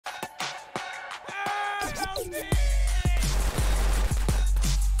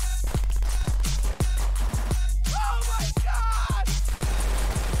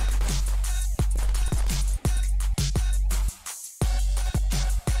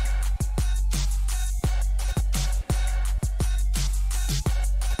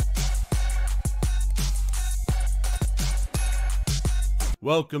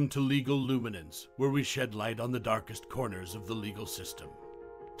Welcome to Legal Luminance, where we shed light on the darkest corners of the legal system.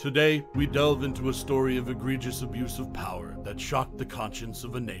 Today, we delve into a story of egregious abuse of power that shocked the conscience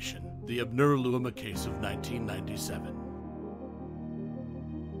of a nation, the Abner Louima case of 1997.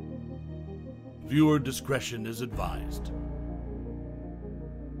 Viewer discretion is advised.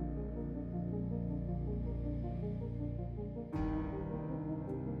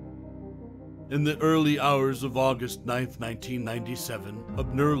 In the early hours of August 9, 1997,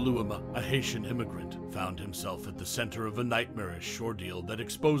 Abner Louima, a Haitian immigrant, found himself at the center of a nightmarish ordeal that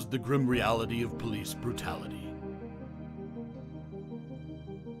exposed the grim reality of police brutality.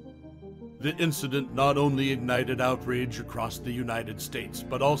 The incident not only ignited outrage across the United States,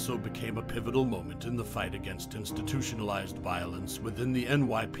 but also became a pivotal moment in the fight against institutionalized violence within the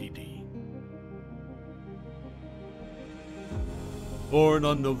NYPD. Born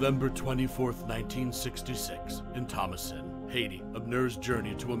on November 24, 1966, in Thomaston, Haiti, Abner's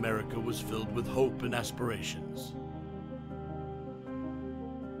journey to America was filled with hope and aspirations.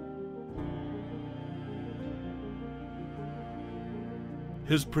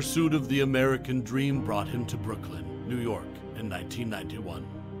 His pursuit of the American dream brought him to Brooklyn, New York, in 1991.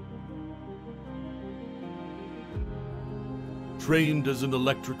 Trained as an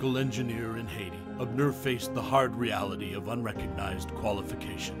electrical engineer in Haiti, Abner faced the hard reality of unrecognized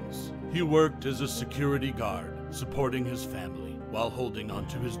qualifications. He worked as a security guard, supporting his family while holding on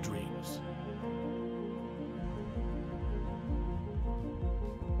to his dreams.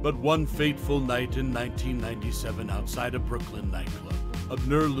 But one fateful night in 1997 outside a Brooklyn nightclub,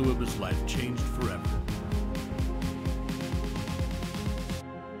 Abner Louima's life changed forever.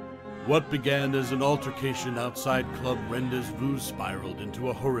 What began as an altercation outside Club Rendezvous spiraled into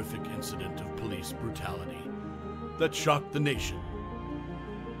a horrific incident of police brutality that shocked the nation.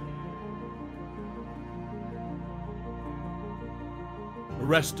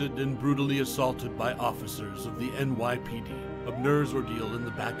 Arrested and brutally assaulted by officers of the NYPD, Abner's ordeal in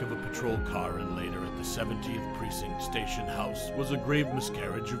the back of a patrol car and later at the 70th Precinct Station House was a grave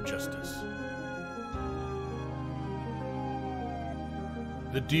miscarriage of justice.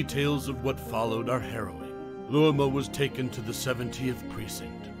 The details of what followed are harrowing. Louima was taken to the 70th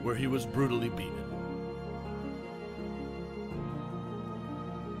Precinct, where he was brutally beaten.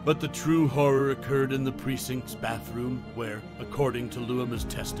 But the true horror occurred in the precinct's bathroom, where, according to Louima's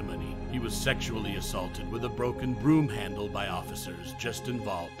testimony, he was sexually assaulted with a broken broom handle by officers Justin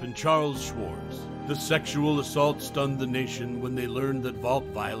Volpe and Charles Schwartz. The sexual assault stunned the nation when they learned that Volpe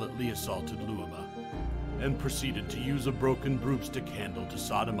violently assaulted Louima and proceeded to use a broken broomstick handle to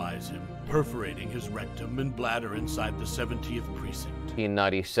sodomize him, perforating his rectum and bladder inside the 70th Precinct.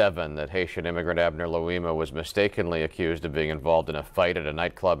 1997, that Haitian immigrant Abner Louima was mistakenly accused of being involved in a fight at a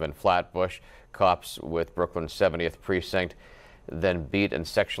nightclub in Flatbush. Cops with Brooklyn's 70th Precinct then beat and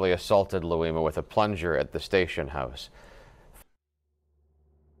sexually assaulted Louima with a plunger at the station house.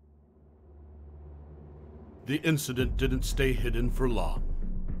 The incident didn't stay hidden for long.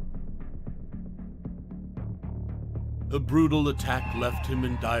 A brutal attack left him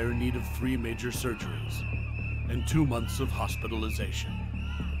in dire need of 3 major surgeries and 2 months of hospitalization.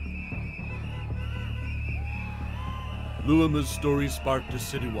 Louima's story sparked a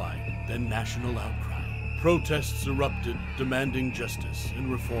citywide, then national outcry. Protests erupted, demanding justice and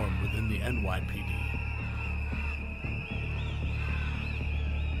reform within the NYPD.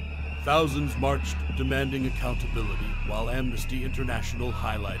 Thousands marched, demanding accountability, while Amnesty International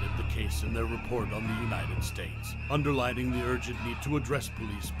highlighted the case in their report on the United States, underlining the urgent need to address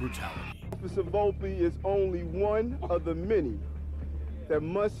police brutality. Officer Volpe is only one of the many that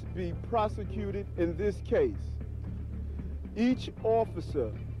must be prosecuted in this case. Each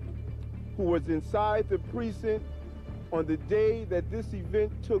officer who was inside the precinct on the day that this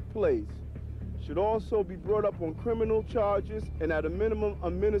event took place should also be brought up on criminal charges and at a minimum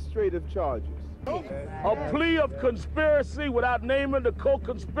administrative charges. A plea of conspiracy without naming the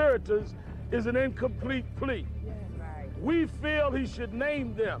co-conspirators is an incomplete plea. We feel he should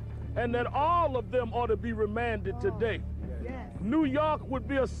name them and that all of them ought to be remanded today. New York would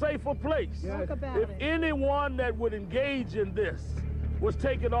be a safer place if anyone that would engage in this was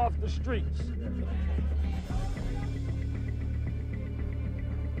taken off the streets.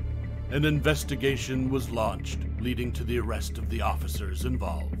 An investigation was launched, leading to the arrest of the officers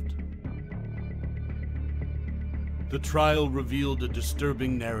involved. The trial revealed a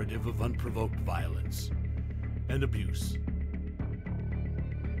disturbing narrative of unprovoked violence and abuse.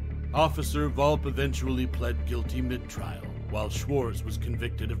 Officer Volpe eventually pled guilty mid-trial, while Schwartz was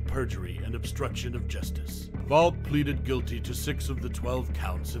convicted of perjury and obstruction of justice. Volpe pleaded guilty to 6 of the 12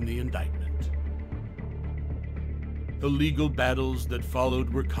 counts in the indictment. The legal battles that followed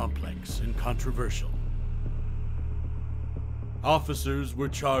were complex and controversial. Officers were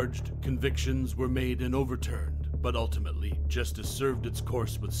charged, convictions were made and overturned, but ultimately, justice served its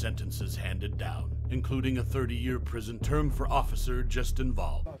course with sentences handed down, including a 30-year prison term for Officer Justin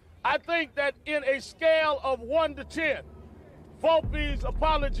Volpe. I think that in a scale of 1 to 10, Volpe's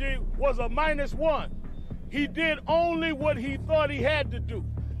apology was a -1. He did only what he thought he had to do.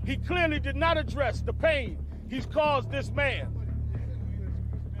 He clearly did not address the pain he's caused this man.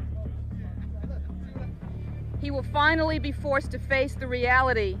 He will finally be forced to face the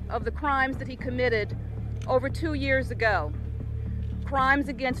reality of the crimes that he committed over 2 years ago. Crimes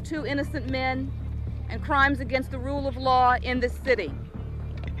against 2 innocent men and crimes against the rule of law in this city.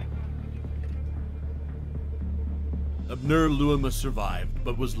 Abner Louima survived,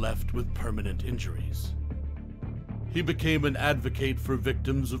 but was left with permanent injuries. He became an advocate for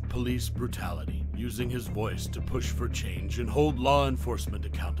victims of police brutality, using his voice to push for change and hold law enforcement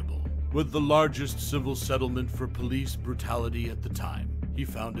accountable. With the largest civil settlement for police brutality at the time, he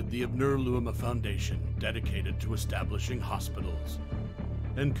founded the Abner Louima Foundation, dedicated to establishing hospitals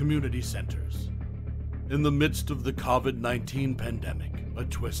and community centers. In the midst of the COVID-19 pandemic, a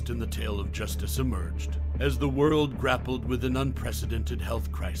twist in the tale of justice emerged. As the world grappled with an unprecedented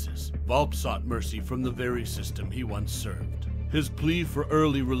health crisis, Volpe sought mercy from the very system he once served. His plea for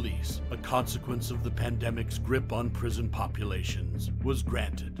early release, a consequence of the pandemic's grip on prison populations, was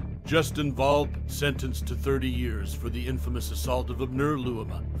granted. Justin Volpe, sentenced to 30 years for the infamous assault of Abner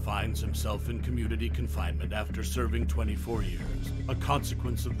Louima, finds himself in community confinement after serving 24 years, a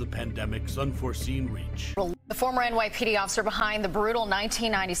consequence of the pandemic's unforeseen reach. The former NYPD officer behind the brutal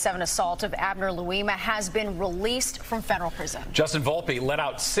 1997 assault of Abner Louima has been released from federal prison. Justin Volpe let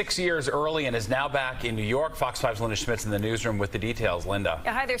out 6 years early and is now back in New York. Fox 5's Linda Schmitz in the newsroom with the details. Linda.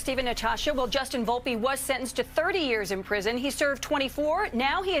 Hi there, Steve and Natasha. Well, Justin Volpe was sentenced to 30 years in prison. He served 24.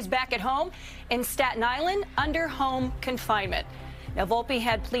 Now he is back at home in Staten Island under home confinement. Now, Volpe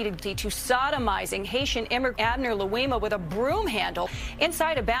had pleaded guilty to sodomizing Haitian immigrant Abner Louima with a broom handle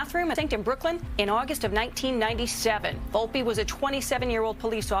inside a bathroom in Brooklyn in August of 1997. Volpe was a 27-year-old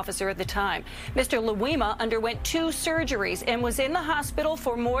police officer at the time. Mr. Louima underwent 2 surgeries and was in the hospital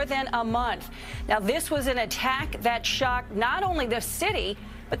for more than a month. Now, this was an attack that shocked not only the city,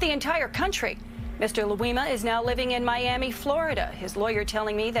 but the entire country. Mr. Louima is now living in Miami, Florida. His lawyer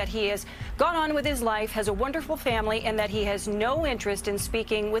telling me that he has gone on with his life, has a wonderful family, and that he has no interest in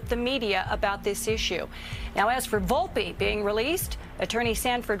speaking with the media about this issue. Now, as for Volpe being released, attorney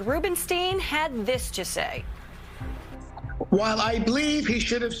Sanford Rubenstein had this to say. While I believe he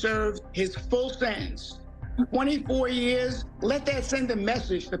should have served his full sentence, 24 years, let that send a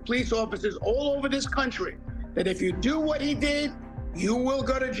message to police officers all over this country that if you do what he did, you will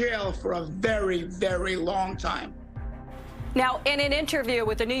go to jail for a very, very long time. Now, in an interview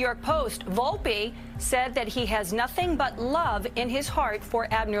with the New York Post, Volpe said that he has nothing but love in his heart for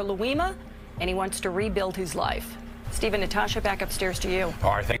Abner Louima, and he wants to rebuild his life. Steve and Natasha, back upstairs to you.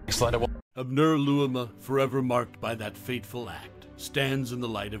 All right, thanks, Linda. Abner Louima, forever marked by that fateful act, stands in the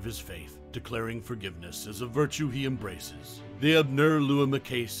light of his faith, declaring forgiveness as a virtue he embraces. The Abner Louima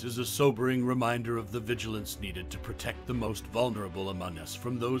case is a sobering reminder of the vigilance needed to protect the most vulnerable among us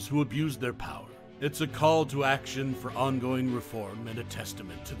from those who abuse their power. It's a call to action for ongoing reform and a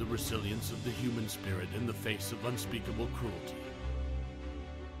testament to the resilience of the human spirit in the face of unspeakable cruelty.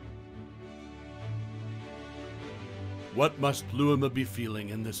 What must Louima be feeling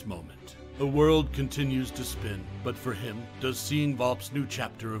in this moment? The world continues to spin, but for him, does seeing Volpe's new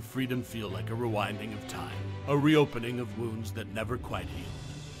chapter of freedom feel like a rewinding of time, a reopening of wounds that never quite healed?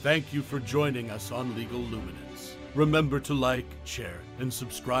 Thank you for joining us on Legal Luminance. Remember to like, share, and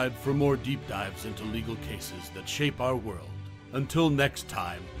subscribe for more deep dives into legal cases that shape our world. Until next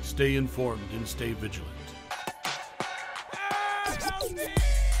time, stay informed and stay vigilant.